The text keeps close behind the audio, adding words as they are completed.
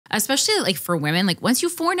especially like for women, like once you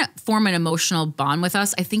form an emotional bond with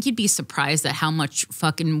us, I think you'd be surprised at how much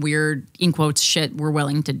fucking weird, in quotes, shit we're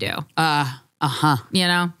willing to do. You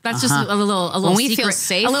know, that's just a little when we secret, feel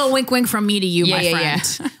safe, a little wink wink from me to you, my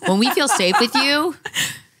friend. Yeah. When we feel safe with you,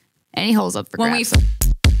 any holes up for grabs.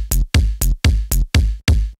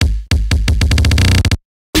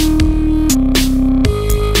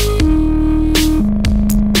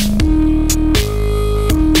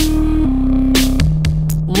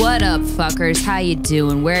 What up, fuckers? How you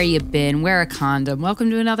doing? Where you been? Wear a condom. Welcome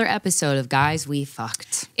to another episode of Guys We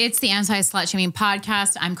Fcked. It's the Anti-Slut Shaming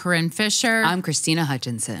Podcast. I'm Corinne Fisher. I'm Krystyna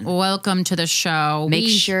Hutchinson. Welcome to the show. Make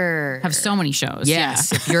sure. Have so many shows.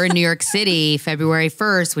 Yes. If you're in New York City, February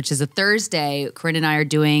 1st, which is a Thursday, Corinne and I are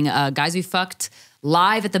doing Guys We Fcked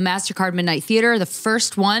live at the MasterCard Midnight Theater, the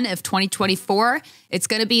first one of 2024. It's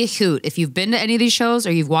going to be a hoot. If you've been to any of these shows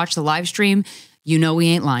or you've watched the live stream, you know we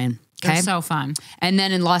ain't lying. Okay. It's so fun. And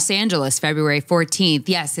then in Los Angeles, February 14th,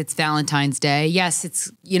 yes, it's Valentine's Day. Yes,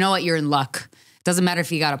 it's, you know what, you're in luck. Doesn't matter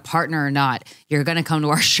if you got a partner or not. You're going to come to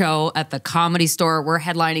our show at the Comedy Store. We're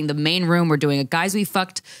headlining the main room. We're doing a Guys We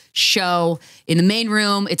Fcked show in the main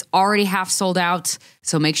room. It's already half sold out.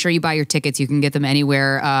 So make sure you buy your tickets. You can get them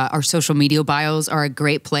anywhere. Our social media bios are a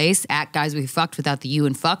great place. At Guys We Fcked without the U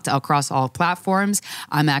and fucked across all platforms.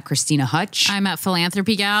 I'm at Krystyna Hutch. I'm at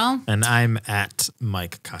Philanthropy Gal. And I'm at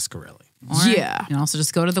Mike Coscarelli. Yeah. You can also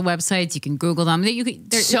just go to the websites. You can Google them.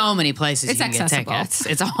 There's so many places it's you can accessible. Get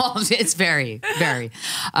tickets. It's very, very.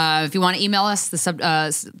 If you want to email us,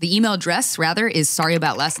 the email address, rather, is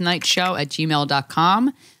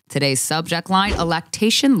sorryaboutlastnightshow@gmail.com. Today's subject line, a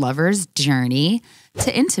lactation lover's journey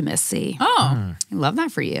to intimacy. Oh. I love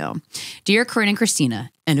that for you. Dear Corinne and Krystyna,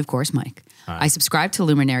 and of course, Mike. I subscribe to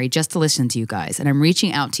Luminary just to listen to you guys, and I'm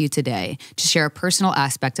reaching out to you today to share a personal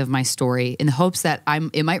aspect of my story in the hopes that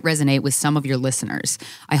it might resonate with some of your listeners.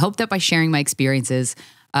 I hope that by sharing my experiences,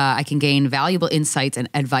 I can gain valuable insights and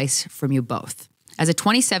advice from you both. As a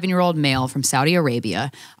 27-year-old male from Saudi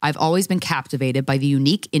Arabia, I've always been captivated by the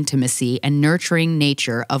unique intimacy and nurturing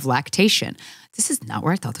nature of lactation. This is not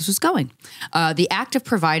where I thought this was going. The act of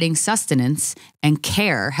providing sustenance and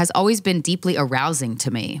care has always been deeply arousing to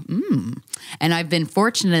me. And I've been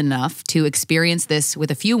fortunate enough to experience this with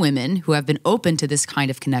a few women who have been open to this kind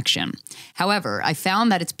of connection. However, I found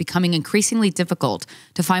that it's becoming increasingly difficult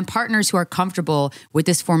to find partners who are comfortable with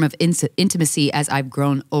this form of intimacy as I've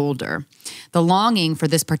grown older. The longing for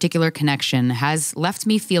this particular connection has left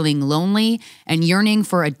me feeling lonely and yearning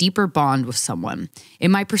for a deeper bond with someone.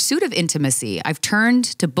 In my pursuit of intimacy, I've turned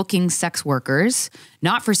to booking sex workers,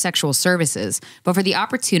 not for sexual services, but for the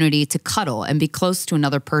opportunity to cuddle and be close to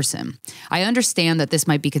another person. I understand that this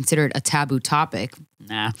might be considered a taboo topic,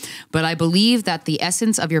 but I believe that the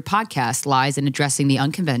essence of your podcast lies in addressing the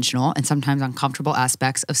unconventional and sometimes uncomfortable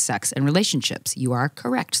aspects of sex and relationships. You are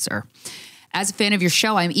correct, sir. As a fan of your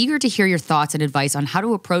show, I'm eager to hear your thoughts and advice on how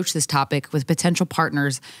to approach this topic with potential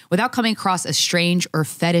partners without coming across as strange or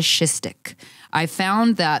fetishistic. I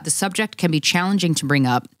found that the subject can be challenging to bring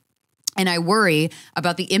up, and I worry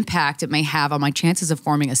about the impact it may have on my chances of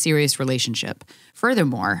forming a serious relationship.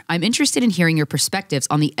 Furthermore, I'm interested in hearing your perspectives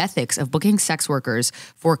on the ethics of booking sex workers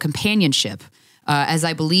for companionship, as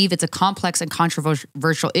I believe it's a complex and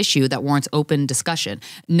controversial issue that warrants open discussion.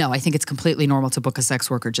 No, I think it's completely normal to book a sex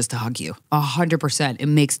worker just to hug you. 100%. It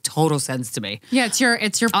makes total sense to me. Yeah, it's your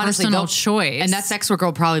honestly, personal choice. And that sex worker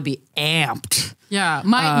will probably be amped. Yeah,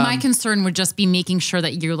 my concern would just be making sure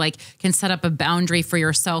that you can set up a boundary for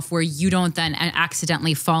yourself where you don't then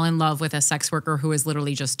accidentally fall in love with a sex worker who is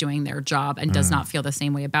literally just doing their job and does not feel the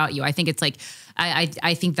same way about you. I think it's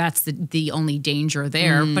I think that's the only danger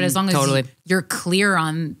there. But as long as you're clear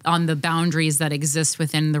on the boundaries that exist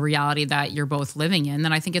within the reality that you're both living in,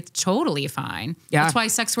 then I think it's totally fine. Yeah. That's why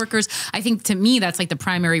sex workers, I think to me, that's the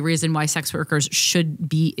primary reason why sex workers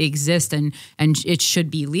should exist and it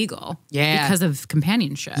should be legal. Yeah. Because of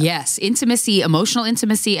companionship. Yes. Intimacy, emotional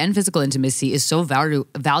intimacy and physical intimacy is so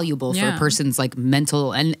valuable for a person's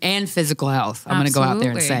mental and physical health. I'm going to go out there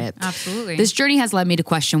and say it. Absolutely. This journey has led me to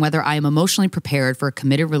question whether I am emotionally prepared for a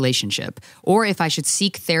committed relationship or if I should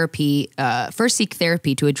seek therapy,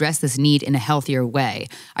 to address this need in a healthier way.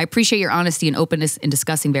 I appreciate your honesty and openness in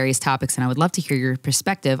discussing various topics, and I would love to hear your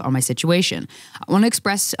perspective on my situation. I want to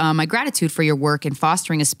express my gratitude for your work in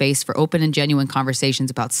fostering a space for open and genuine conversations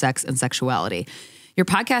about sex and sexuality. Your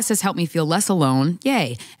podcast has helped me feel less alone,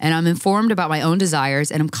 yay, and I'm informed about my own desires,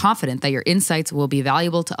 and I'm confident that your insights will be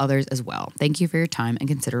valuable to others as well. Thank you for your time and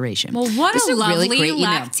consideration. Well, what a lovely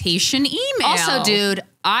lactation email. Also, dude,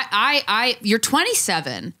 You're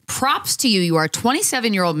 27. Props to you. You are a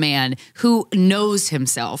 27-year-old man who knows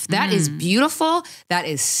himself. That is beautiful. That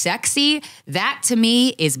is sexy. That to me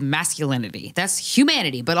is masculinity. That's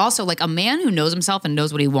humanity, but also like a man who knows himself and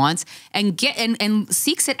knows what he wants and and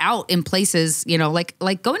seeks it out in places, you know,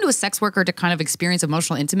 like going to a sex worker to kind of experience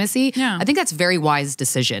emotional intimacy. Yeah. I think that's a very wise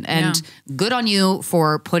decision, and good on you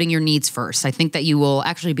for putting your needs first. I think that you will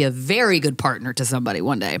actually be a very good partner to somebody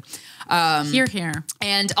one day. Here.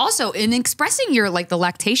 And also in expressing your like the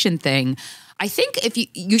lactation thing, I think if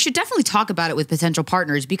you should definitely talk about it with potential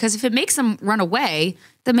partners, because if it makes them run away,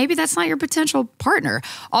 then maybe that's not your potential partner.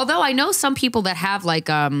 Although I know some people that have like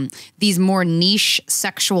these more niche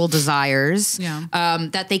sexual desires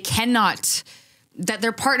that they cannot, that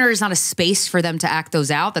their partner is not a space for them to act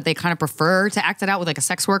those out, that they kind of prefer to act it out with like a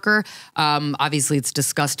sex worker. Obviously it's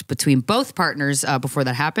discussed between both partners before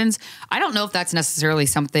that happens. I don't know if that's necessarily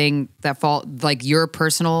something that like your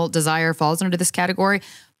personal desire falls under this category,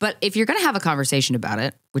 but if you're going to have a conversation about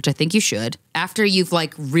it, which I think you should, after you've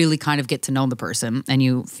like really kind of get to know the person and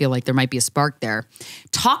you feel like there might be a spark there,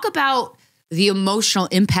 talk about the emotional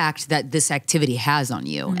impact that this activity has on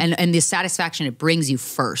you and the satisfaction it brings you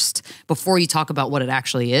first before you talk about what it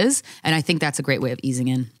actually is. And I think that's a great way of easing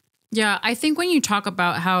in. Yeah, I think when you talk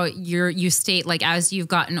about how you state like as you've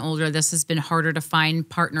gotten older, this has been harder to find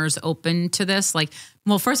partners open to this. Like,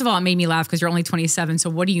 well, first of all, it made me laugh because you're only 27. So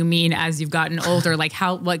what do you mean as you've gotten older? Like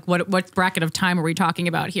how, like what bracket of time are we talking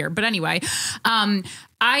about here? But anyway,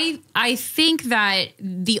 I think that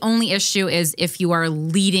the only issue is if you are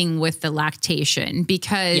leading with the lactation,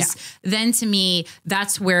 because then to me,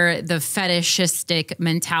 that's where the fetishistic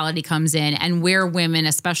mentality comes in, and where women,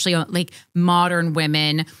 especially like modern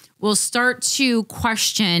women, will start to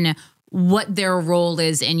question what their role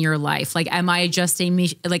is in your life. Like, am I just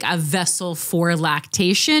a vessel for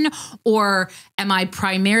lactation, or am I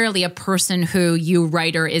primarily a person who you,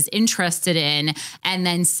 writer, is interested in? And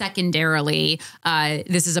then secondarily,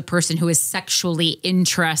 this is a person who is sexually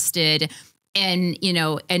interested in, you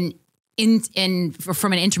know, and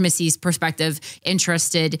from an intimacy's perspective,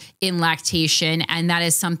 interested in lactation. And that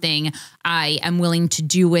is something I am willing to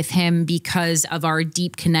do with him because of our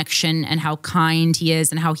deep connection and how kind he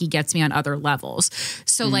is and how he gets me on other levels.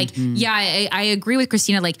 So like, I agree with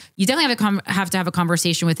Krystyna. Like, you definitely have to have a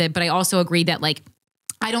conversation with it. But I also agree that like,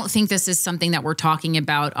 I don't think this is something that we're talking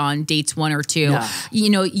about on dates 1 or 2. Yeah.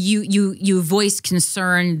 You know, you voiced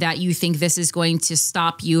concern that you think this is going to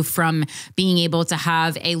stop you from being able to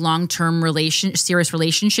have a long-term serious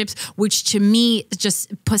relationships, which to me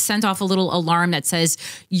just sent off a little alarm that says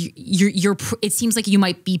it seems like you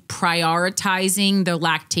might be prioritizing the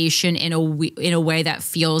lactation in a way that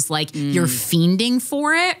feels like you're fiending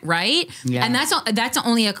for it, right? Yeah. And that's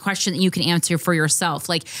only a question that you can answer for yourself.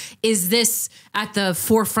 Like, is this at the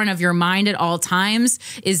forefront of your mind at all times?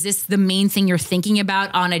 Is this the main thing you're thinking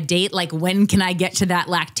about on a date? Like, when can I get to that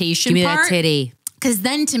lactation part? Give me that titty. Because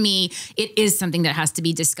then to me, it is something that has to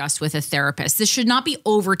be discussed with a therapist. This should not be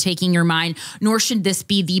overtaking your mind, nor should this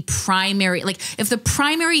be the primary. Like, if the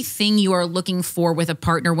primary thing you are looking for with a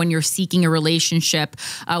partner when you're seeking a relationship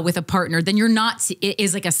with a partner, then you're not, it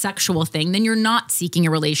is like a sexual thing, then you're not seeking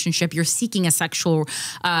a relationship, you're seeking a sexual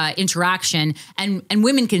interaction. And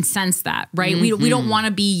women can sense that, right? We don't want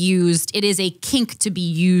to be used. It is a kink to be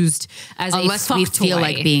used as unless a fuck we toy. feel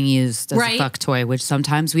like being used as a fuck toy, which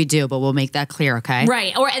sometimes we do, but we'll make that clear, okay?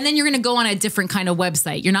 Right. And then you're going to go on a different kind of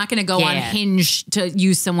website. You're not going to go on Hinge to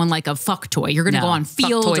use someone like a fuck toy. You're going to go on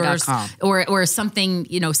Field or something,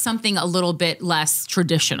 you know, something a little bit less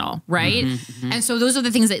traditional, right? And so those are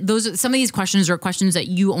the things some of these questions are questions that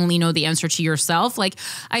you only know the answer to yourself. Like,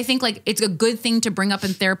 I think like it's a good thing to bring up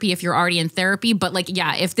in therapy if you're already in therapy, but like,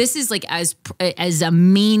 yeah, if this is like as a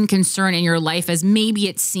main concern in your life as maybe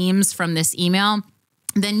it seems from this email,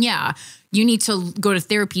 then yeah, you need to go to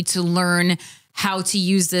therapy to learn how to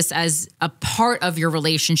use this as a part of your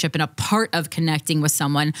relationship and a part of connecting with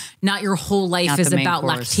someone. Not your whole life is about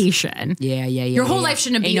lactation. Yeah. Your whole life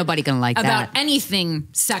shouldn't be nobody gonna like about that. anything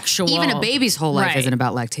sexual. Even a baby's whole life isn't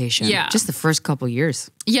about lactation. Yeah. Just the first couple years.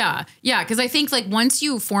 Yeah. Because I think like once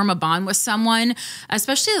you form a bond with someone,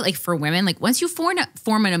 especially like for women, like once you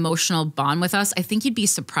form an emotional bond with us, I think you'd be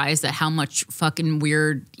surprised at how much fucking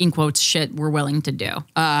weird, in quotes, shit we're willing to do.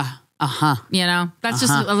 You know, that's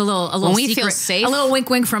just a little when we secret, feel safe, a little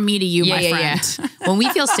wink from me to you, my friend. Yeah. When we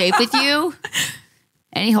feel safe with you,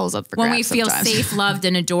 any holes up for grabs. When we feel safe, loved,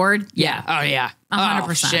 and adored. Yeah. Oh yeah.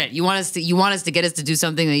 100%. Shit. You want us to get us to do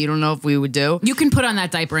something that you don't know if we would do? You can put on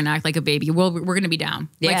that diaper and act like a baby. We're going to be down.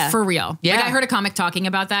 Yeah. Like, for real. Yeah. Like, I heard a comic talking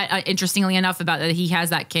about that, interestingly enough, about that he has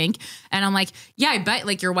that kink. And I'm like, yeah, I bet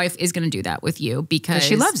like your wife is going to do that with you because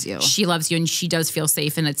she loves you. She loves you and she does feel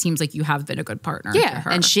safe. And it seems like you have been a good partner. Yeah. To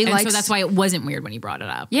her. And so that's why it wasn't weird when you brought it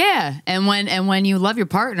up. Yeah. And when you love your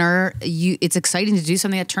partner, it's exciting to do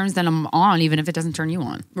something that turns them on, even if it doesn't turn you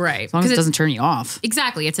on. Right. As long as it doesn't turn you off.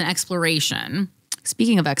 Exactly. It's an exploration.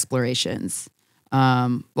 Speaking of explorations,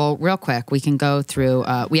 well, real quick, we can go through,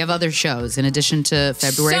 we have other shows in addition to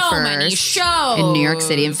February 1st. Many shows. In New York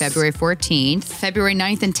City and February 14th. February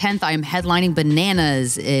 9th and 10th, I am headlining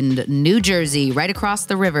Bananas in New Jersey, right across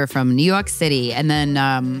the river from New York City. And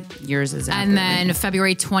then yours is after. And then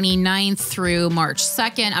February 29th through March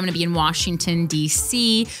 2nd, I'm going to be in Washington,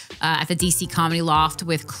 D.C. At the D.C. Comedy Loft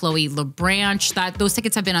with Chloe LeBranch. Those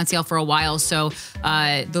tickets have been on sale for a while, so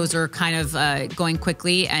those are kind of going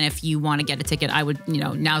quickly. And if you want to get a ticket, I would,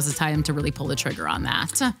 now's the time to really pull the trigger on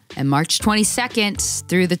that. And March 22nd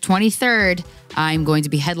through the 23rd, I'm going to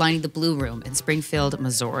be headlining the Blue Room in Springfield,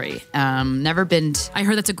 Missouri. Never been. I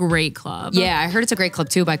heard that's a great club. Yeah, I heard it's a great club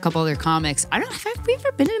too by a couple other comics. Have we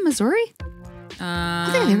ever been in Missouri? I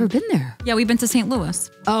don't think I've ever been there. Yeah, we've been to St. Louis.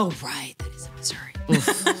 Oh, right. That is in Missouri.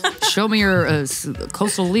 Show me your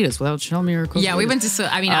coastal elitist without showing me your coastal Yeah, we went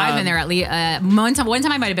to, I've been there at least, one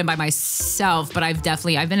time I might have been by myself, but I've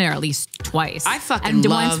been there at least twice. I fucking And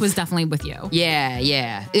love. once was definitely with you.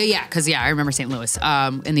 Yeah. Because I remember St. Louis.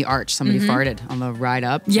 In the Arch, somebody farted on the ride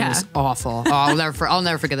up. Yeah. It was awful. Oh, I'll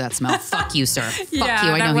never forget that smell. Fuck you, sir. Fuck you.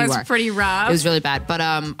 I know who you are. That was pretty rough. It was really bad. But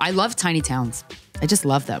I love tiny towns. I just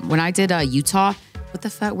love them. When I did Utah. What the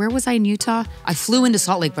fuck? Where was I in Utah? I flew into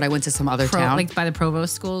Salt Lake, but I went to some other town. Like by the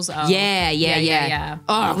provost schools? Oh. Yeah.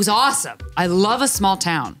 Oh, it was awesome. I love a small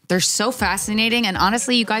town. They're so fascinating. And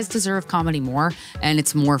honestly, you guys deserve comedy more. And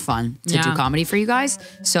it's more fun to do comedy for you guys.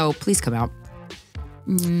 So please come out.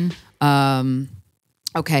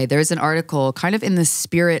 Okay, there's an article kind of in the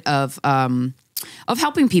spirit of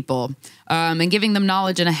helping people and giving them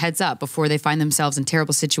knowledge and a heads up before they find themselves in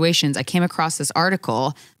terrible situations. I came across this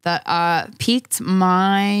article that piqued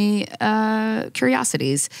my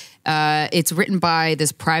curiosities. It's written by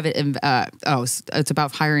this private, it's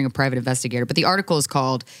about hiring a private investigator, but the article is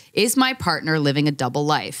called, "Is My Partner Living a Double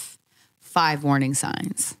Life? 5 Warning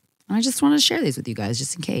Signs." And I just wanted to share these with you guys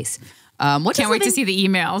just in case. Can't wait to see the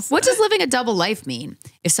emails. What does living a double life mean?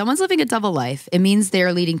 If someone's living a double life, it means they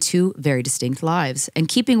are leading 2 very distinct lives and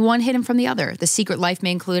keeping one hidden from the other. The secret life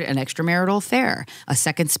may include an extramarital affair, a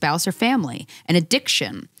second spouse or family, an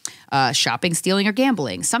addiction, shopping, stealing, or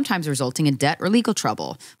gambling, sometimes resulting in debt or legal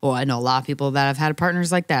trouble. Well, I know a lot of people that have had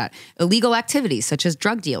partners like that. Illegal activities such as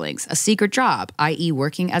drug dealings, a secret job, i.e.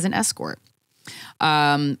 working as an escort.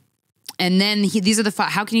 And then these are the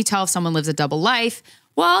 5. How can you tell if someone lives a double life?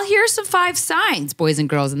 Well, here's some 5 signs, boys and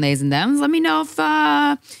girls and theys and thems. Let me know if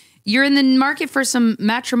you're in the market for some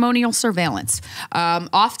matrimonial surveillance.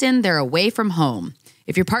 Often they're away from home.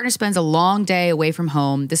 If your partner spends a long day away from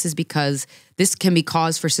home, this is because this can be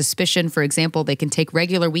cause for suspicion. For example, they can take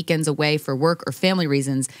regular weekends away for work or family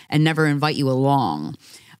reasons and never invite you along.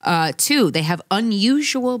 2, they have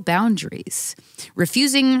unusual boundaries.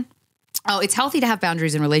 It's healthy to have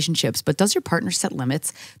boundaries in relationships, but does your partner set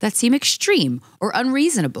limits that seem extreme or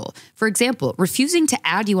unreasonable? For example, refusing to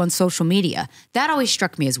add you on social media. That always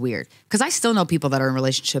struck me as weird because I still know people that are in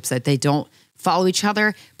relationships that they don't follow each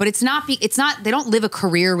other, but it's not, they don't live a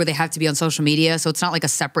career where they have to be on social media. So it's not like a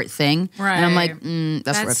separate thing. Right. And I'm like,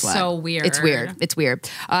 that's a red flag. So weird. It's weird.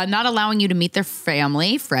 Not allowing you to meet their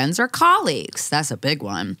family, friends, or colleagues. That's a big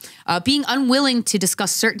one. Being unwilling to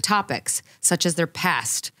discuss certain topics such as their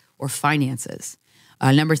past or finances.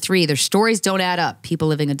 Number 3, their stories don't add up. People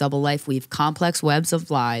living a double life weave complex webs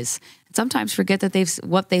of lies and sometimes forget that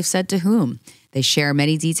what they've said to whom. They share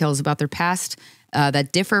many details about their past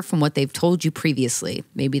that differ from what they've told you previously.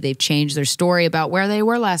 Maybe they've changed their story about where they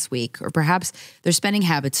were last week, or perhaps their spending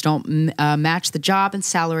habits don't match the job and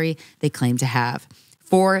salary they claim to have.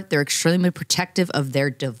 4, they're extremely protective of their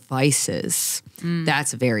devices.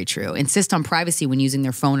 That's very true. Insist on privacy when using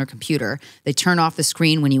their phone or computer. They turn off the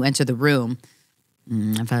screen when you enter the room.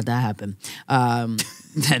 I've had that happen. And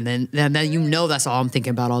then that's all I'm thinking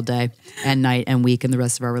about all day and night and week and the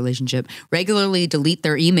rest of our relationship. Regularly delete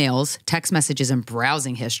their emails, text messages, and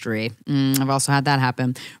browsing history. I've also had that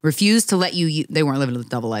happen. Refuse to let you, they weren't living a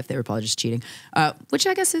double life. They were probably just cheating, which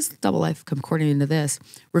I guess is double life according to this.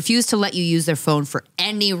 Refuse to let you use their phone for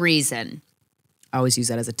any reason. I always use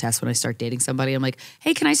that as a test when I start dating somebody. I'm like,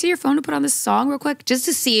 hey, can I see your phone to put on this song real quick? Just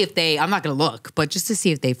to see if they, I'm not going to look, but just to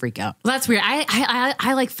see if they freak out. Well, that's weird.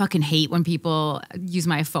 I like fucking hate when people use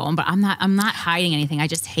my phone, but I'm not hiding anything. I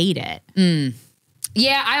just hate it.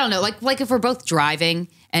 Yeah, I don't know. Like if we're both driving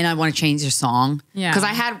and I want to change your song. Yeah. Because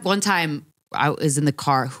I had one time I was in the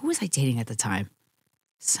car. Who was I dating at the time?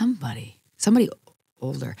 Somebody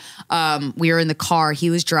older. We were in the car. He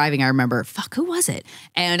was driving. I remember. Fuck, who was it?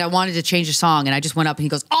 And I wanted to change the song, and I just went up and he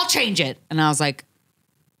goes, "I'll change it." And I was like,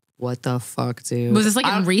 "What the fuck, dude?" Was this like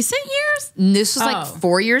in recent years? This was like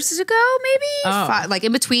 4 years ago, maybe. Oh. Like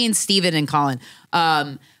in between Steven and Colin.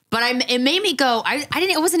 But it made me go. I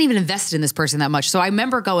wasn't even invested in this person that much. So I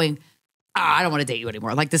remember going, I don't want to date you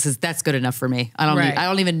anymore. Like that's good enough for me. I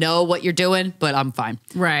don't even know what you're doing, but I'm fine.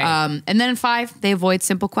 Right. And then 5, they avoid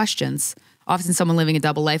simple questions. Often someone living a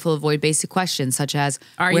double life will avoid basic questions such as,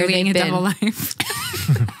 are you living a double life?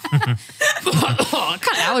 What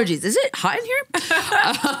kind of allergies? Is it hot in here?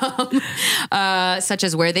 Such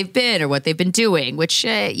as where they've been or what they've been doing, which,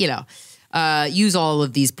 use all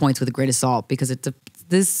of these points with a grain of salt because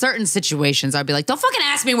there's certain situations I'd be like, don't fucking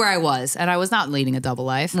ask me where I was. And I was not leading a double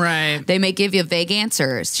life. Right. They may give you vague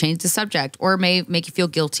answers, change the subject, or may make you feel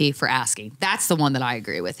guilty for asking. That's the one that I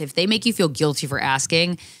agree with. If they make you feel guilty for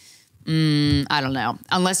asking, I don't know.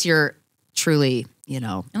 Unless you're truly,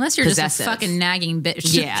 unless you're possessive. Just a fucking nagging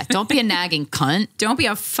bitch. Yeah. Don't be a nagging cunt. Don't be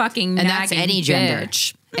a fucking And nagging that's any gender.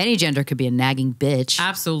 bitch. Any gender could be a nagging bitch.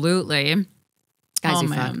 Absolutely. Guys, we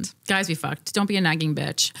fucked. Guys, we fucked. Don't be a nagging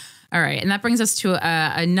bitch. All right. And that brings us to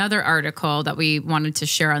another article that we wanted to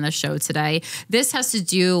share on the show today. This has to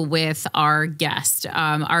do with our guest.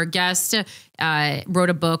 Our guest wrote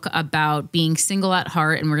a book about being single at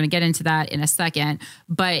heart, and we're going to get into that in a second.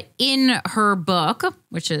 But in her book,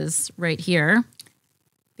 which is right here,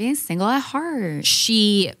 Being single at heart.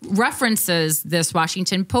 she references this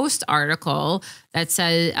Washington Post article that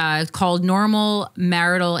says called "Normal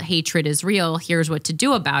Marital Hatred is Real. Here's what to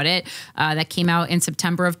do about it." That came out in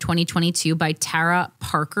September of 2022 by Tara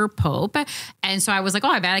Parker Pope. And so I was like,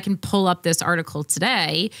 I bet I can pull up this article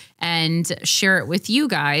today and share it with you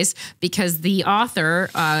guys, because the author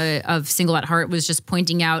of Single at Heart was just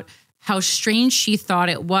pointing out how strange she thought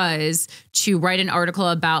it was to write an article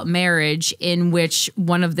about marriage in which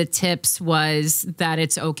one of the tips was that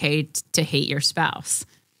it's okay to hate your spouse.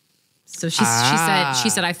 So she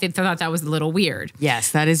said, I thought that was a little weird.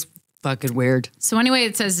 Yes, that is fucking weird. So anyway,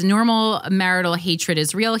 it says normal marital hatred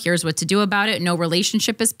is real. Here's what to do about it. No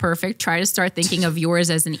relationship is perfect. Try to start thinking of yours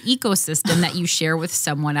as an ecosystem that you share with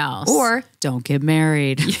someone else. Or don't get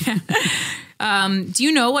married. Yeah. Do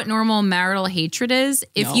you know what normal marital hatred is?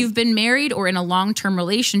 If you've been married or in a long-term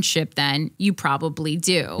relationship, then you probably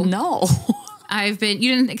do. No. You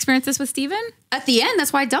didn't experience this with Steven? At the end,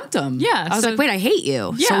 that's why I dumped him. Yeah. I was like, wait, I hate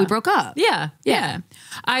you. Yeah. So we broke up. Yeah.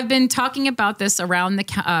 I've been talking about this around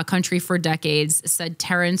the country for decades, said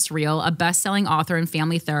Terrence Real, a best-selling author and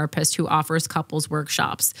family therapist who offers couples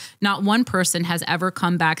workshops. Not one person has ever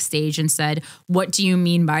come backstage and said, what do you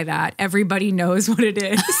mean by that? Everybody knows what it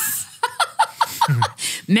is.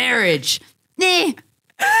 Marriage. Nah.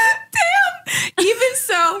 Damn. Even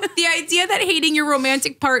so, the idea that hating your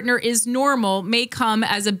romantic partner is normal may come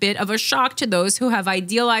as a bit of a shock to those who have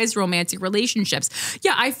idealized romantic relationships.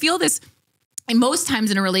 Yeah, I feel this most times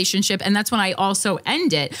in a relationship, and that's when I also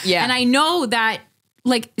end it. Yeah. And I know that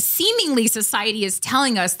seemingly society is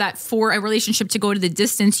telling us that for a relationship to go to the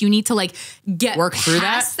distance, you need to work through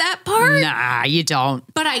that part. Nah, you don't.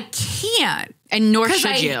 But I can't. And nor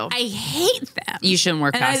should you. I hate them. You shouldn't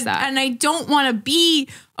work past that. And I don't want to be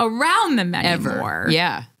around them anymore. Ever.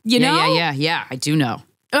 Yeah. You know? Yeah. I do know.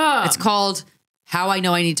 It's called How I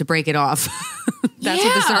Know I Need to Break It Off. That's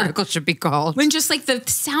what this article should be called. When just the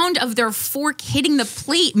sound of their fork hitting the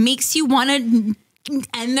plate makes you want to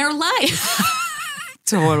end their life.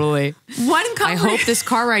 Totally. I hope this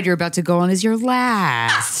car ride you're about to go on is your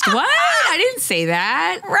last. What? I didn't say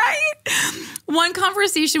that. Right? One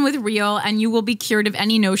conversation with Real and you will be cured of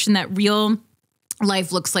any notion that real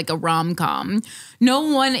life looks like a rom-com. No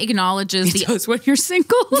one acknowledges when you're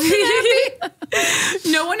single.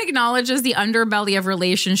 No one acknowledges the underbelly of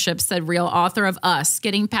relationships, said Real, author of Us,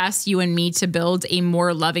 Getting Past You and Me to Build a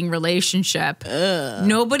More Loving Relationship.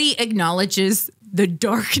 Nobody acknowledges the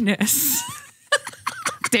darkness.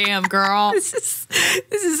 Damn, girl. This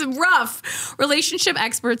is rough. Relationship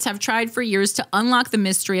experts have tried for years to unlock the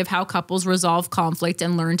mystery of how couples resolve conflict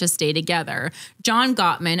and learn to stay together. John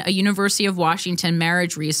Gottman, a University of Washington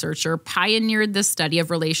marriage researcher, pioneered the study of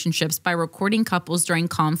relationships by recording couples during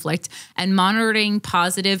conflict and monitoring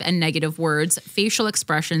positive and negative words, facial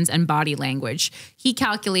expressions, and body language. He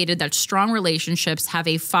calculated that strong relationships have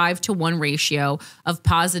a 5-to-1 ratio of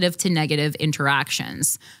positive to negative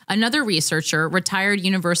interactions. Another researcher, retired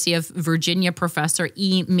University of Virginia professor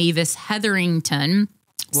E. Mavis Hetherington,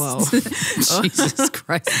 Whoa. Jesus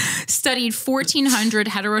Christ. studied 1,400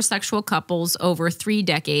 heterosexual couples over 3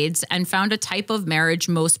 decades and found a type of marriage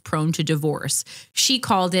most prone to divorce. She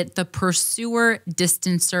called it the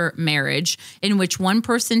pursuer-distancer marriage, in which one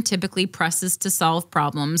person typically presses to solve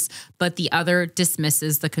problems, but the other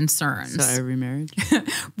dismisses the concerns. So every marriage?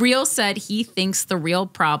 Real said he thinks the real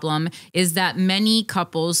problem is that many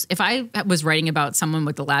couples, if I was writing about someone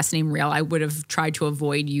with the last name Real, I would have tried to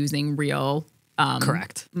avoid using Real.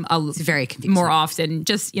 Correct. It's very confusing. More often,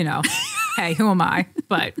 just, hey, who am I?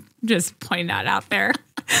 But just pointing that out there.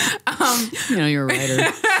 You're a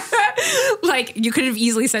writer. Like, you could have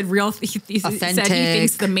easily said Real. Authentic. Said he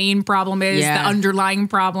thinks the main problem is, the underlying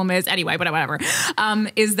problem is, anyway, whatever.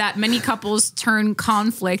 Is that many couples turn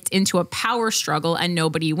conflict into a power struggle and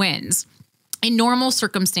nobody wins. In normal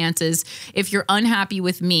circumstances, if you're unhappy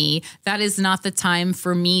with me, that is not the time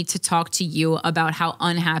for me to talk to you about how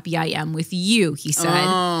unhappy I am with you, he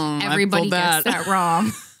said. Everybody gets that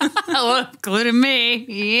wrong. Including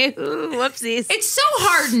me. Whoopsies. It's so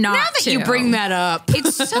hard not now that to. you bring that up.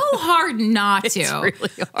 It's so hard not to. It's really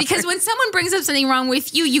hard. Because when someone brings up something wrong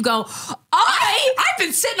with you, you go, I've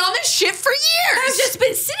been sitting on this shit for years. I've just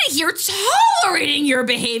been sitting here tolerating your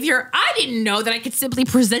behavior. I didn't know that I could simply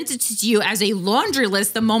present it to you as a laundry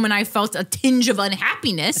list the moment I felt a tinge of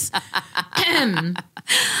unhappiness.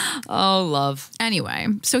 Oh, love. Anyway,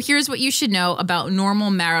 so here's what you should know about normal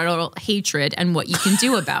marital hatred and what you can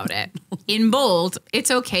do about it. In bold, it's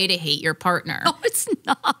okay to hate your partner. No, it's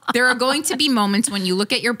not. There are going to be moments when you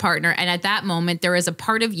look at your partner and at that moment, there is a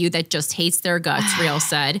part of you that just hates their guts, Real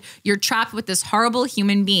said. You're trapped with this horrible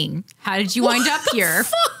human being. How did you wind up here?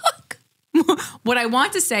 Fuck? What I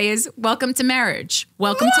want to say is welcome to marriage.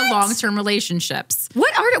 Welcome to long-term relationships. Where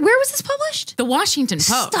was this published? The Washington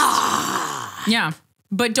Post. Stop. Yeah.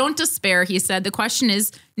 But don't despair, he said. The question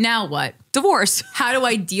is, now what? Divorce. How do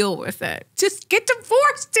I deal with it? Just get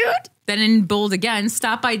divorced, dude. Then in bold again,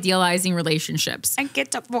 stop idealizing relationships. And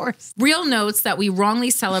get divorced. Real notes that we wrongly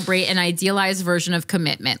celebrate an idealized version of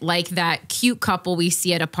commitment, like that cute couple we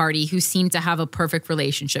see at a party who seem to have a perfect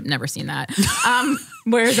relationship. Never seen that.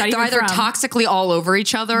 Where is that even They're either from? toxically all over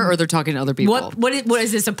each other or they're talking to other people. What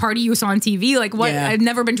is this, a party you saw on TV? Like what? Yeah. I've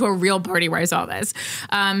never been to a real party where I saw this.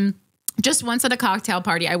 Just once at a cocktail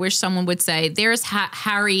party, I wish someone would say, there's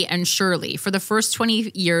Harry and Shirley. For the first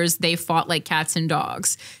 20 years, they fought like cats and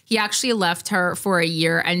dogs. He actually left her for a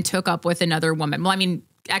year and took up with another woman. Well, I mean,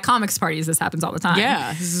 at comics parties, this happens all the time.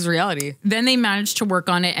 Yeah, this is reality. Then they managed to work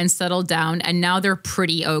on it and settle down, and now they're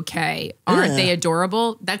pretty okay. Aren't they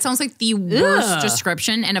adorable? That sounds like the worst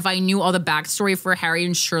description, and if I knew all the backstory for Harry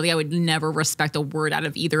and Shirley, I would never respect a word out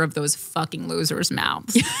of either of those fucking losers'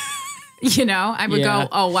 mouths. I would go,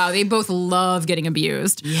 oh, wow, they both love getting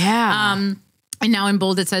abused. Yeah. And now in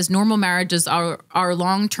bold, it says normal marriages are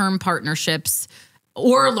long-term partnerships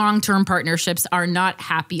or long-term partnerships are not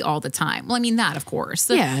happy all the time. Well, I mean that, of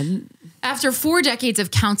course. Yeah. After 4 decades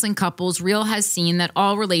of counseling couples, Real has seen that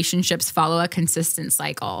all relationships follow a consistent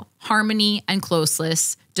cycle: harmony and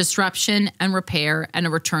closeness, disruption and repair, and a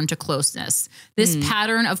return to closeness. This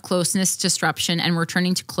pattern of closeness, disruption, and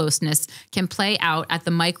returning to closeness can play out at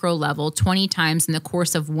the micro level 20 times in the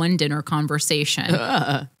course of one dinner conversation.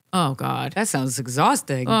 Oh, God. That sounds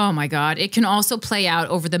exhausting. Oh, my God. It can also play out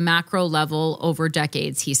over the macro level over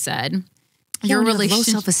decades, he said. Your low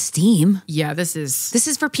self-esteem. Yeah, this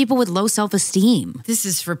is for people with low self-esteem. this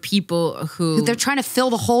is for people who They're trying to fill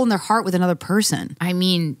the hole in their heart with another person. I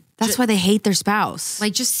mean, That's why they hate their spouse.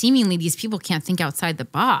 like just seemingly these people can't think outside the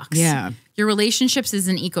box. Yeah. Your relationships is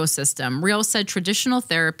an ecosystem. Real said traditional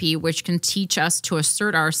therapy, which can teach us to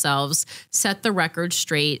assert ourselves, set the record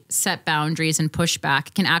straight, set boundaries, and push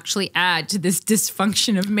back, can actually add to this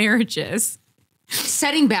dysfunction of marriages.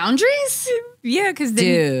 Setting boundaries? Yeah, because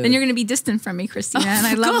then you're going to be distant from me, Krystyna, and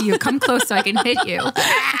I love you. Come close so I can hit you.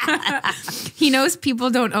 He knows people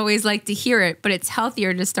don't always like to hear it, but it's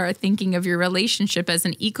healthier to start thinking of your relationship as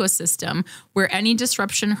an ecosystem where any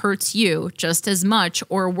disruption hurts you just as much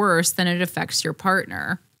or worse than it affects your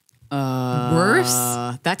partner. Worse?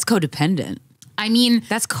 That's codependent. I mean,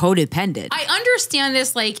 That's codependent. I understand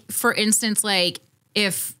this, like, for instance, like,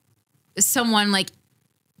 if someone like,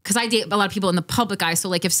 because I date a lot of people in the public eye. So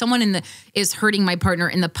like if someone is hurting my partner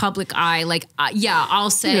in the public eye, like, I'll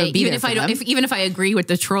say, even if I agree with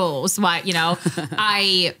the trolls,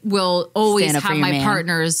 I will always have my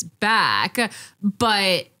partner's back.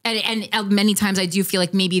 But, and many times I do feel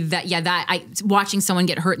like maybe watching someone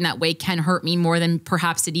get hurt in that way can hurt me more than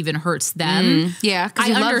perhaps it even hurts them. Yeah.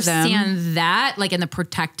 I understand that, like in the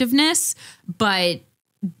protectiveness, but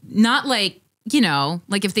not like,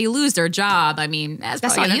 like if they lose their job, I mean,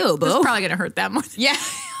 that's on you, boo. That's probably going to hurt them. Yeah,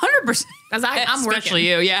 100%. Because I'm Especially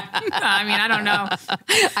working. you, yeah. I mean, I don't know.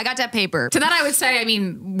 I got that paper. To that I would say, I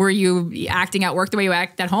mean, were you acting at work the way you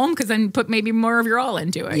act at home? Because then put maybe more of your all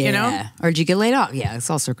into it, Or did you get laid off? Yeah, it's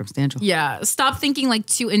all circumstantial. Yeah. Stop thinking like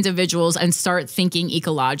two individuals and start thinking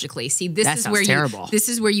ecologically. See, this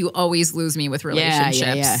is where you always lose me with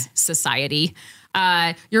relationships, society.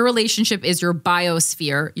 Your relationship is your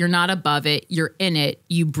biosphere. You're not above it. You're in it.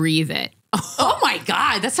 You breathe it. Oh my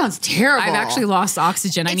God, that sounds terrible. I've actually lost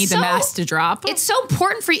oxygen. I need the mask to drop. It's so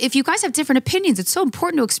important for you. If you guys have different opinions, it's so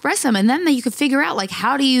important to express them. And then you can figure out like,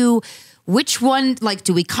 which one, like,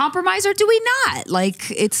 do we compromise or do we not?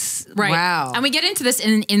 Like, it's right. Wow. And we get into this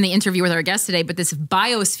in the interview with our guest today, but this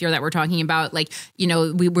biosphere that we're talking about, like,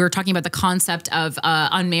 we were talking about the concept of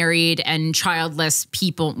unmarried and childless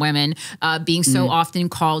women being so often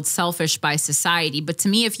called selfish by society. But to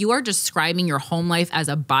me, if you are describing your home life as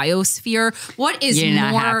a biosphere, what is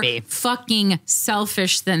more fucking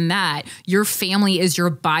selfish than that? Your family is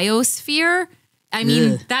your biosphere. I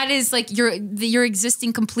mean, that is like you're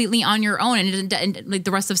existing completely on your own, and like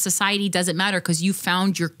the rest of society doesn't matter because you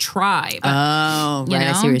found your tribe. Oh, right.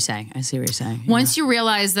 I see what you're saying. Once you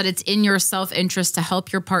realize that it's in your self-interest to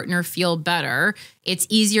help your partner feel better, it's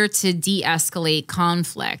easier to de-escalate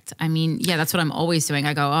conflict. I mean, that's what I'm always doing.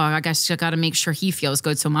 I go, I guess I got to make sure he feels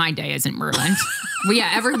good so my day isn't ruined. Well,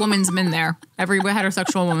 every woman's been there. Every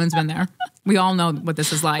heterosexual woman's been there. We all know what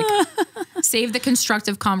this is like. Save the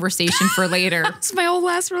constructive conversation for later. It's my old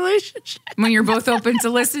last relationship. When you're both open to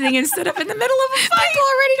listening instead of in the middle of a fight. People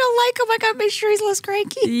already don't like him. I gotta make sure he's less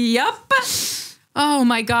cranky. Yep. Oh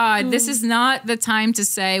my God. This is not the time to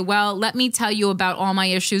say, well, let me tell you about all my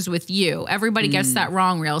issues with you. Everybody gets that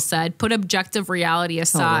wrong, Real said. Put objective reality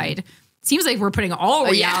aside. Totally. Seems like we're putting all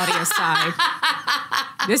reality aside.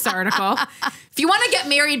 This article. If you want to get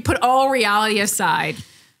married, put all reality aside.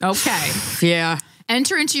 Okay. Yeah.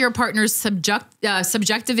 Enter into your partner's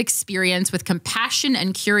subjective experience with compassion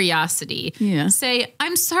and curiosity. Yeah. Say,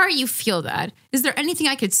 I'm sorry you feel that. Is there anything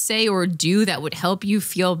I could say or do that would help you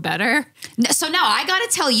feel better? So now I got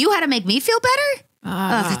to tell you how to make me feel better?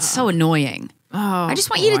 That's so annoying. I just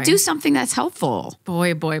want you to do something that's helpful.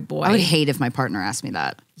 Boy. I would hate if my partner asked me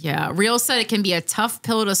that. Yeah. Real said it can be a tough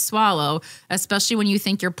pill to swallow, especially when you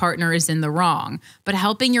think your partner is in the wrong. But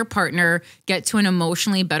helping your partner get to an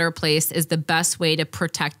emotionally better place is the best way to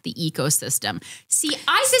protect the ecosystem. See,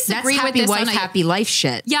 I disagree with this. That's happy wife, happy life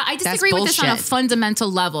shit. Yeah, I disagree with this on a fundamental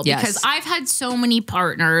level because I've had so many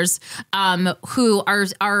partners who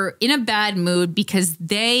are in a bad mood because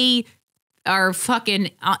they are fucking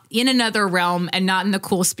in another realm and not in the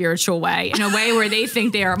cool spiritual way, in a way where they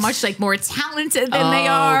think they are much like more talented than they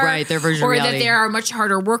are. Right, their version of reality. Or that they are a much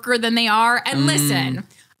harder worker than they are. And listen,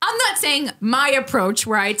 I'm not saying my approach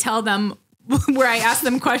where I tell them, where I ask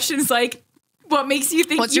them questions like, what makes you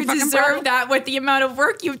think you deserve that with the amount of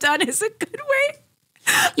work you've done is a good way?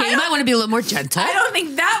 Yeah, you might want to be a little more gentle. I don't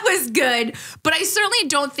think that was good, but I certainly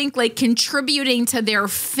don't think like contributing to their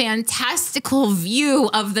fantastical view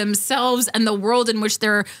of themselves and the world in which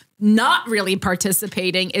they're not really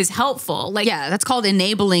participating is helpful. Like, that's called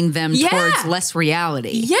enabling them towards less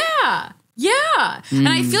reality. Yeah. And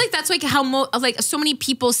I feel like that's like how so many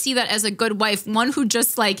people see that as a good wife, one who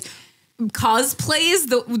just like cosplays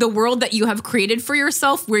the world that you have created for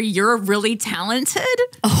yourself where you're really talented.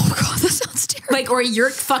 Oh God, that sounds terrible. Like, or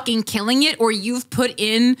you're fucking killing it, or you've put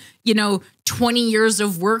in, 20 years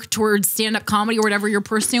of work towards stand-up comedy or whatever you're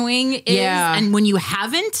pursuing is. Yeah. And when you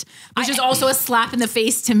haven't, which is also a slap in the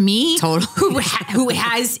face to me, totally. who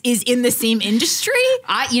is in the same industry.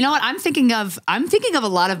 You know what? I'm thinking of a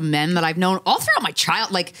lot of men that I've known all throughout my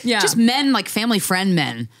just men, like family friend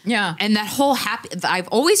men. Yeah. And that whole I've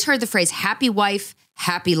always heard the phrase happy wife,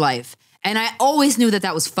 happy life. And I always knew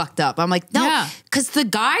that was fucked up. I'm like, no, because the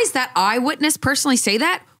guys that I witnessed personally say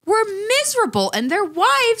that were miserable, and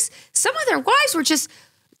some of their wives were just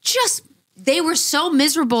they were so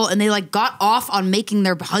miserable and they like got off on making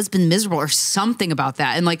their husband miserable or something about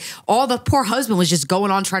that. And like all the poor husband was just going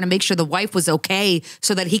on trying to make sure the wife was okay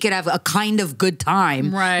so that he could have a kind of good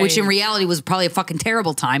time, right? Which in reality was probably a fucking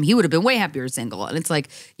terrible time. He would have been way happier single. And it's like,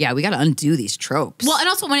 yeah, we got to undo these tropes. Well, and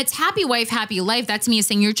also when it's happy wife, happy life, that's me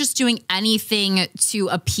saying you're just doing anything to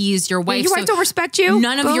appease your wife. Your wife don't respect you.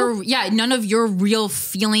 None of your real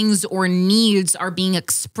feelings or needs are being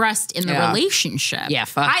expressed in the relationship. Yeah,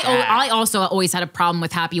 fuck that. I also always had a problem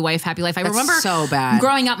with happy wife, happy life. I remember so bad.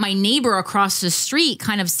 Growing up, my neighbor across the street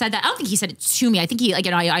kind of said that. I don't think he said it to me. I think he,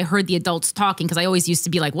 again, I heard the adults talking because I always used to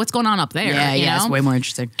be like, what's going on up there? Yeah, it's way more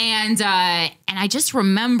interesting. And I just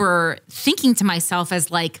remember thinking to myself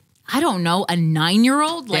as like, I don't know, a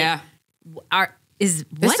 9-year-old, like,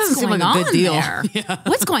 what's going on there? Yeah.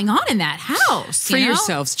 What's going on in that house? For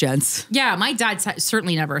yourselves, gents. Yeah, my dad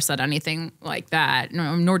certainly never said anything like that,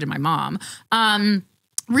 nor did my mom.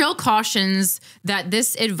 Real cautions that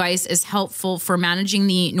this advice is helpful for managing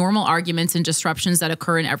the normal arguments and disruptions that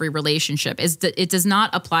occur in every relationship. It does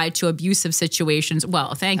not apply to abusive situations.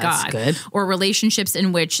 Well, thank God. Good. Or relationships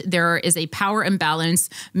in which there is a power imbalance,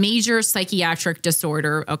 major psychiatric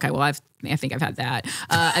disorder. Okay, well, I think I've had that.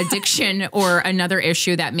 Addiction or another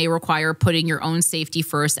issue that may require putting your own safety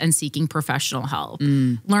first and seeking professional help.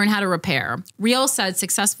 Learn how to repair. Riel said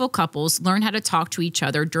successful couples learn how to talk to each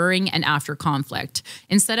other during and after conflict.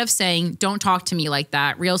 Instead of saying, don't talk to me like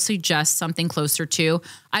that, Riel suggests something closer to,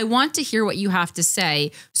 I want to hear what you have to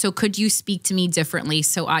say, so could you speak to me differently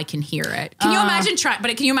so I can hear it? Can you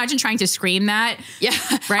imagine trying to scream that? Yeah.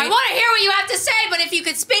 Right? I want to hear what you have to say, but if you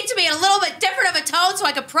could speak to me in a little bit different of a tone so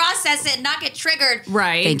I could process it and not get triggered.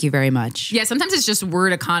 Right. Thank you very much. Yeah, sometimes it's just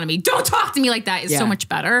word economy. Don't talk to me like that. It's so much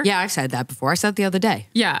better. Yeah, I've said that before. I said it the other day.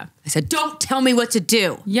 Yeah. I said, don't tell me what to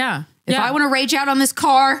do. Yeah. If I want to rage out on this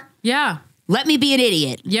car, let me be an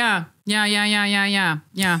idiot. Yeah. I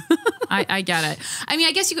get it. I mean,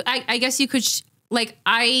 I guess you could like,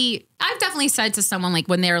 I've definitely said to someone, like,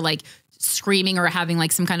 when they're like screaming or having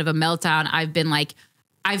like some kind of a meltdown,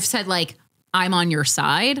 I've said like, I'm on your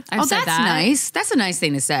side. I've said that's that. Nice. That's a nice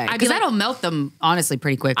thing to say. Because that'll melt them, honestly,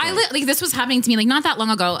 pretty quickly. Like this was happening to me like not that long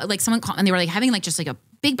ago. Like someone called and they were like having like just like a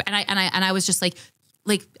big, and I was just like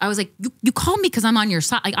I was like, you called me because I'm on your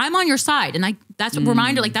side. Like I'm on your side, and that's a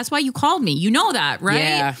reminder. Like that's why you called me. You know that, right?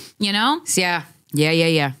 Yeah. You know. Yeah.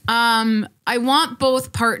 I want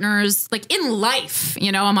both partners, like in life,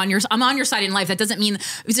 I'm on your side in life. That doesn't mean,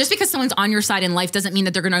 just because someone's on your side in life doesn't mean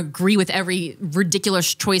that they're going to agree with every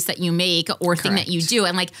ridiculous choice that you make or thing that you do.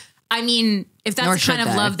 And like, I mean, if that's the kind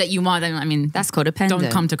of love that you want, then I mean, that's codependent.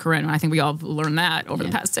 Don't come to Corinne. I think we all learned that over the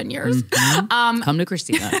past 10 years. Mm-hmm. Come to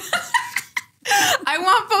Krystyna. I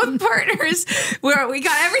want both partners where we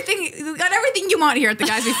got everything you want here at the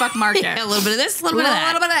Guys We Fuck market. A little bit of this, a little bit of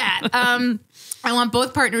that. I want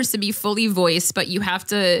both partners to be fully voiced, but you have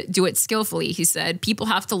to do it skillfully, he said. People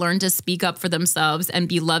have to learn to speak up for themselves and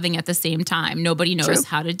be loving at the same time. Nobody knows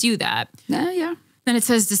how to do that. Yeah. Then it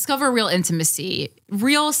says, discover real intimacy.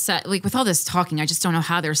 Real set, like with all this talking, I just don't know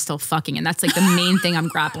how they're still fucking. And that's like the main thing I'm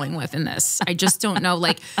grappling with in this. I just don't know,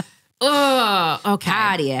 like, okay.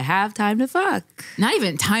 How do you have time to fuck? Not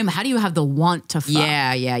even time. How do you have the want to fuck?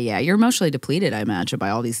 Yeah. You're emotionally depleted, I imagine, by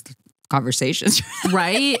all these conversations.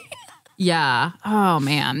 Right? Yeah. Oh,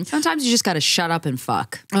 man. Sometimes you just got to shut up and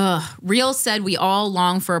fuck. Real said we all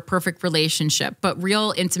long for a perfect relationship, but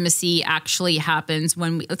real intimacy actually happens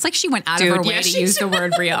when it's like she went out of her way to use the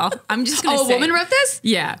word real. I'm just going to say. A woman wrote this?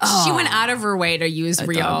 Yeah. She went out of her way to use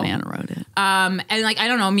real. A man wrote it. And like, I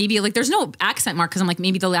don't know, maybe like there's no accent mark because I'm like,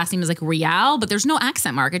 maybe the last name is like Real, but there's no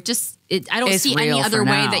accent mark. I don't see any other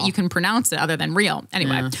way that you can pronounce it other than real.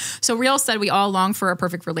 Anyway, so Real said we all long for a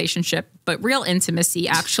perfect relationship, but real intimacy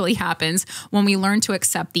actually happens when we learn to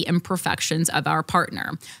accept the imperfections of our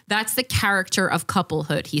partner. That's the character of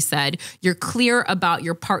couplehood, he said. You're clear about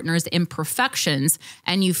your partner's imperfections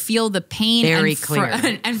and you feel the pain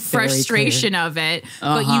and frustration of it,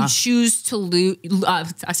 but you choose to lose.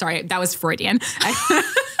 Sorry, that was Freudian.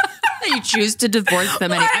 You choose to divorce them.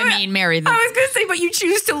 Marry them. I was going to say, but you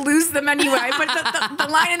choose to lose them anyway. But the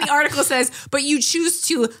line in the article says, but you choose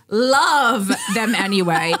to love them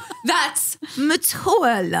anyway. That's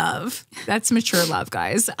mature love. That's mature love,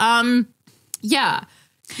 guys.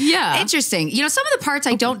 Yeah. Interesting. Some of the parts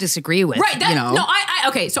I don't disagree with. Right.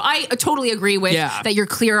 Okay. So I totally agree with that you're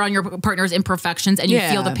clear on your partner's imperfections and you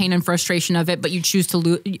feel the pain and frustration of it, but you choose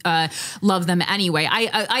to love them anyway.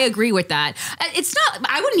 I agree with that. It's not,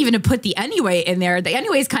 I wouldn't even have put the anyway in there. The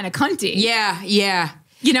anyway is kind of cunty. Yeah.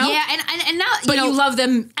 You know? Yeah, and now, but you love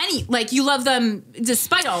them you love them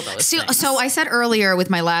despite all those things. So I said earlier with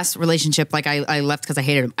my last relationship, like I left because I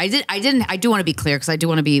hated him. I do want to be clear because I do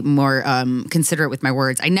want to be more considerate with my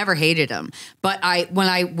words. I never hated him, but when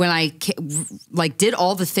I did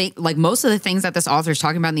all the thing, like most of the things that this author is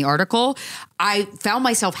talking about in the article, I found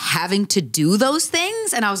myself having to do those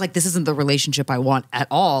things, and I was like, this isn't the relationship I want at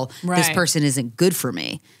all. Right. This person isn't good for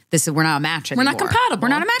me. We're not a match anymore. We're not compatible. We're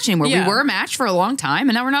not a match anymore. Yeah. We were a match for a long time,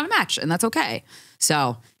 and now we're not a match, and that's okay.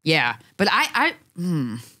 So yeah, but I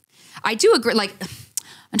do agree. Like,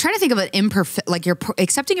 I'm trying to think of an you're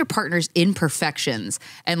accepting your partner's imperfections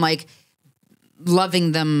and like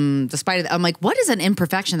loving them despite it. I'm like, what is an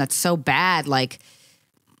imperfection that's so bad, like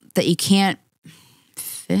that you can't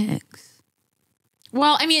fix?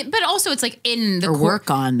 Well, I mean, but also it's like in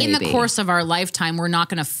the course of our lifetime, we're not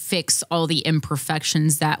going to fix all the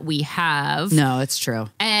imperfections that we have. No, it's true.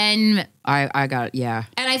 And I got, yeah.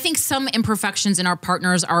 And I think some imperfections in our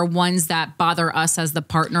partners are ones that bother us as the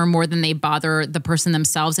partner more than they bother the person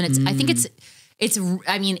themselves. And I think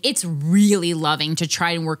it's really loving to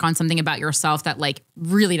try and work on something about yourself that like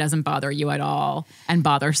really doesn't bother you at all and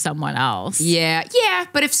bother someone else. Yeah. Yeah.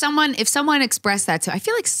 But if someone expressed that to, I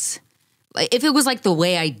feel like if it was like the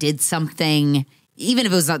way I did something, even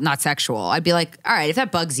if it was not sexual, I'd be like, all right, if that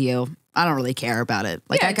bugs you, I don't really care about it.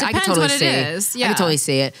 Like, yeah, I could totally see it. Is. Yeah. I could totally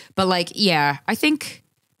see it. But like, yeah, I think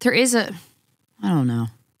there is I don't know.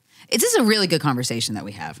 This is a really good conversation that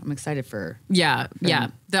we have. I'm excited for. Yeah.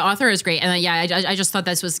 The author is great. And I just thought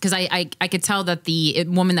this was because I could tell that the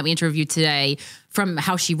woman that we interviewed today, from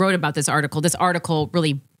how she wrote about this article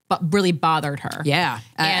really bothered her. Yeah.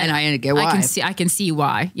 And I get why. I can see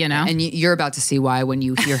why, you know? And you're about to see why when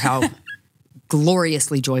you hear how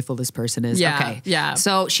gloriously joyful this person is. Yeah, okay. yeah.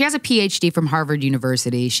 So she has a PhD from Harvard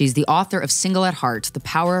University. She's the author of Single at Heart, The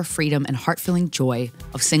Power, Freedom, and Heart-Filling Joy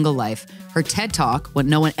of Single Life. Her TED Talk, What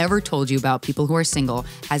No One Ever Told You About People Who Are Single,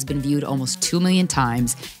 has been viewed almost 2 million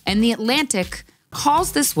times. And The Atlantic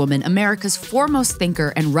calls this woman America's foremost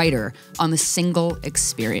thinker and writer on the single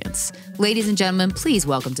experience. Ladies and gentlemen, please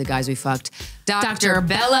welcome to Guys We Fcked, Dr.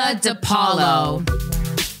 Bella DePaulo.